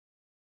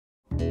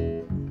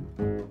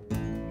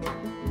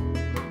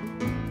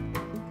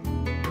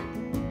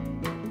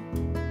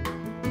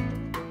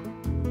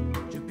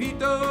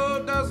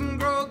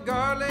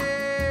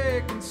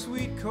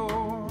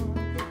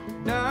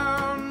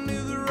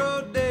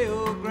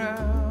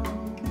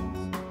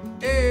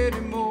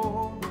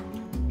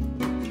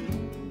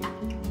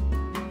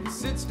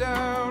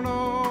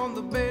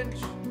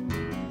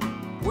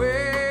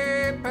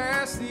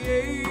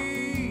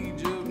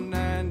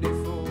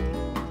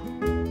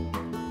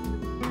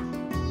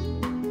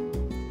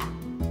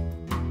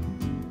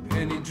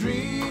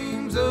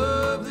dreams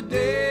of the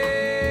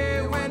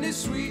day when his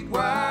sweet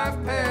wife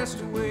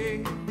passed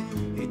away.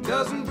 He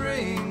doesn't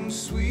bring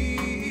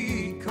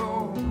sweet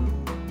corn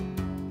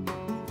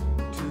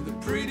to the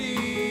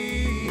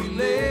pretty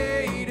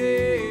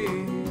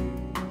lady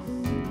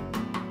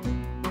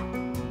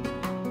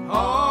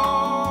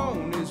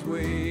on his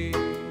way.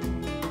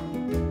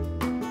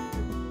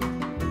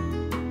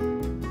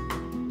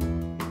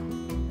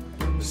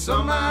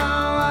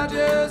 Somehow I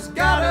just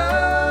got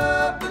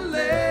up and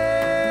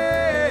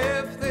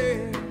left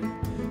there,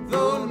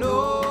 though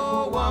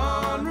no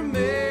one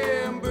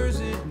remembers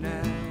it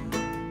now.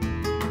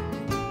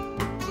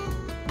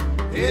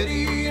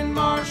 Eddie and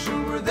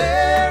Marshall were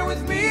there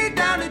with me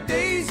down at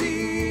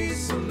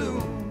Daisy's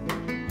saloon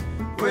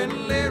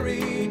when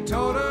Larry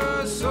taught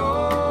us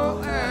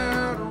all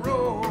how to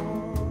roar.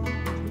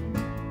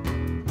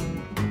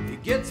 He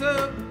gets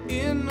up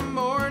in the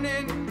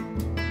morning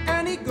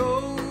and he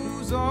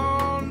goes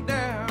on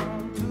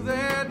down to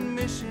that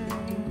Mission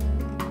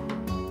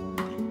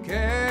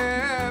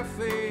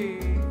Cafe,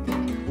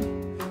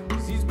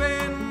 'cause he's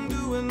been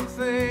doing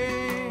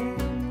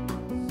things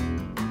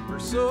for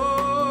so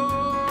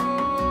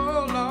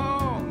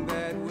long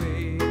that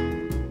way.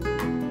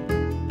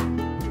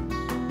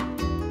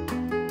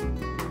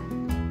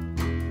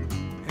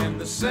 And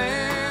the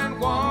San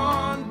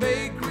Juan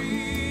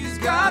bakery's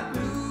got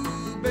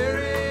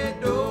blueberry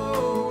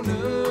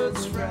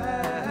donuts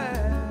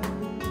fried.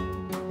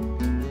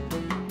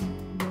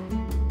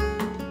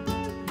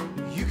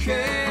 You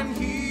can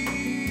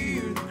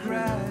hear the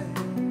cry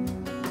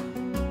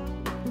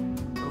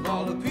of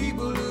all the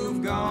people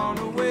who've gone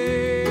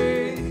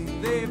away.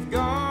 They've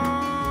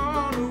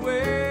gone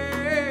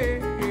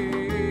away.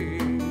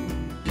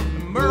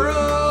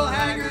 Merle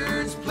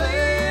Haggard's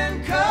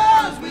playing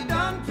 'cause we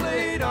done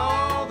played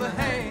all the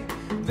hay.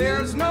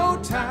 There's no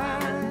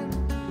time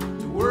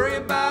to worry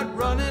about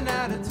running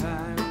out of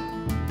time.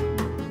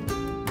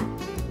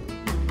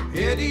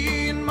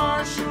 Eddie and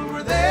Marshall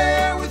were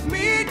there with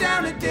me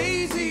down at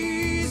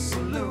Daisy's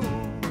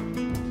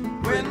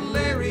saloon when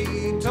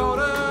Larry taught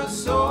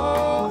us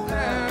all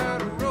how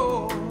to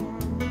roar.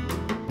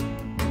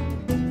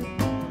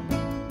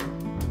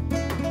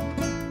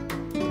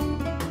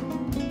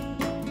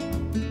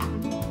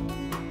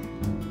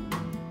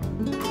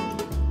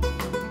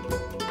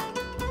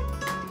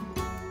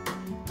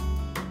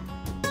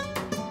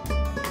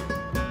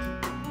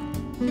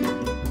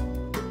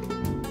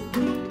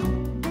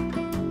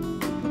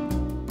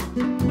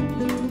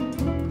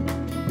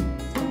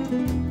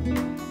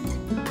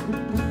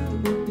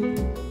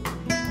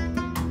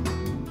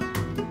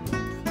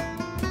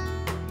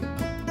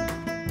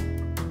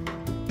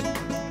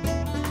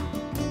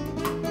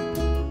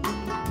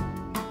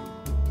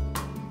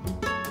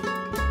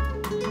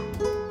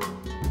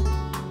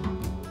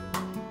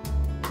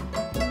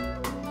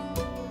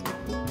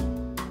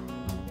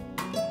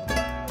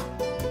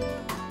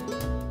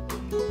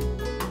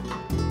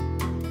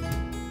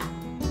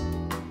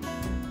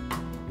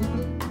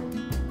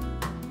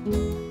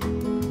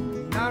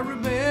 I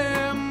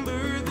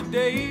remember the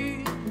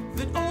day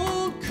that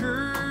old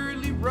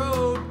Curly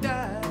Road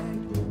died.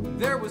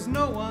 There was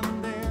no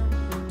one there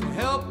to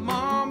help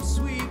Mom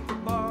sweep the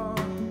bar.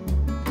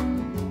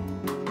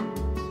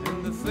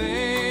 And the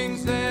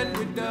things that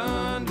we'd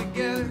done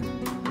together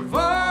have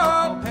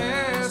all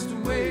passed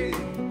away.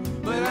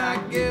 But I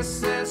guess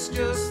that's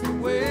just the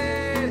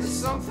way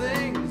some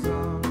things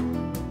are.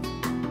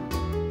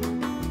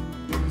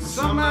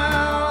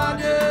 Somehow I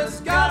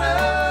just got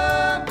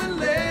up and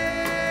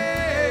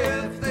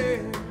left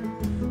there,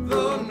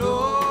 though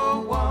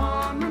no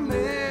one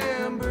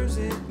remembers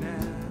it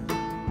now.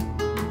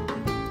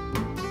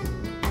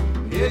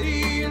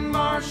 Eddie and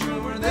Marshall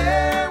were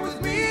there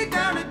with me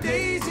down at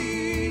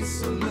Daisy's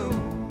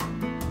saloon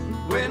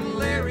when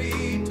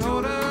Larry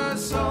taught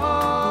us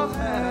all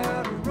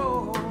how to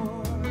roar.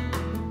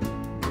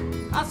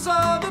 I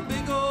saw the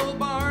big old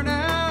barn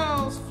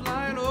owls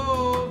flying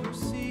over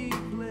Sea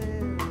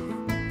Cliff,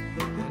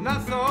 and I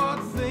thought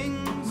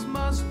things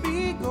must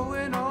be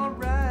going all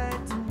right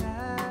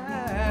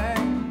tonight.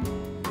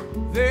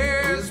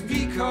 There's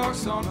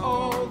peacocks on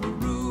all the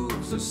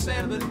roofs of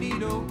San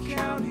Benito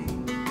County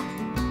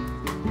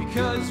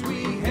because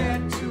we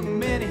had too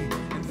many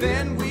and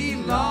then we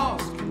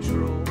lost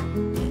control.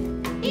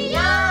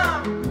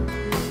 Yeah!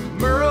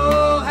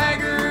 Merle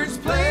Haggard's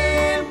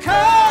playing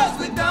 'cause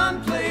we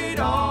done played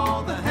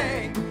all the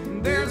hay.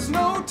 There's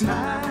no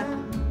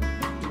time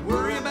to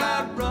worry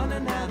about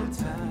running out of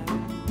time.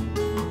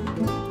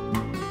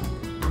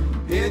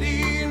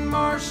 Eddie and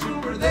Marshall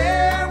were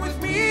there with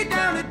me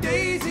down at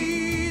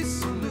Daisy's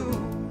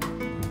saloon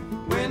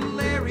when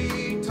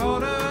Larry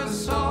taught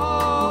us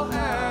all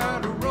how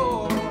to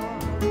roar.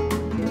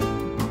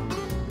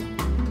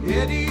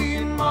 Eddie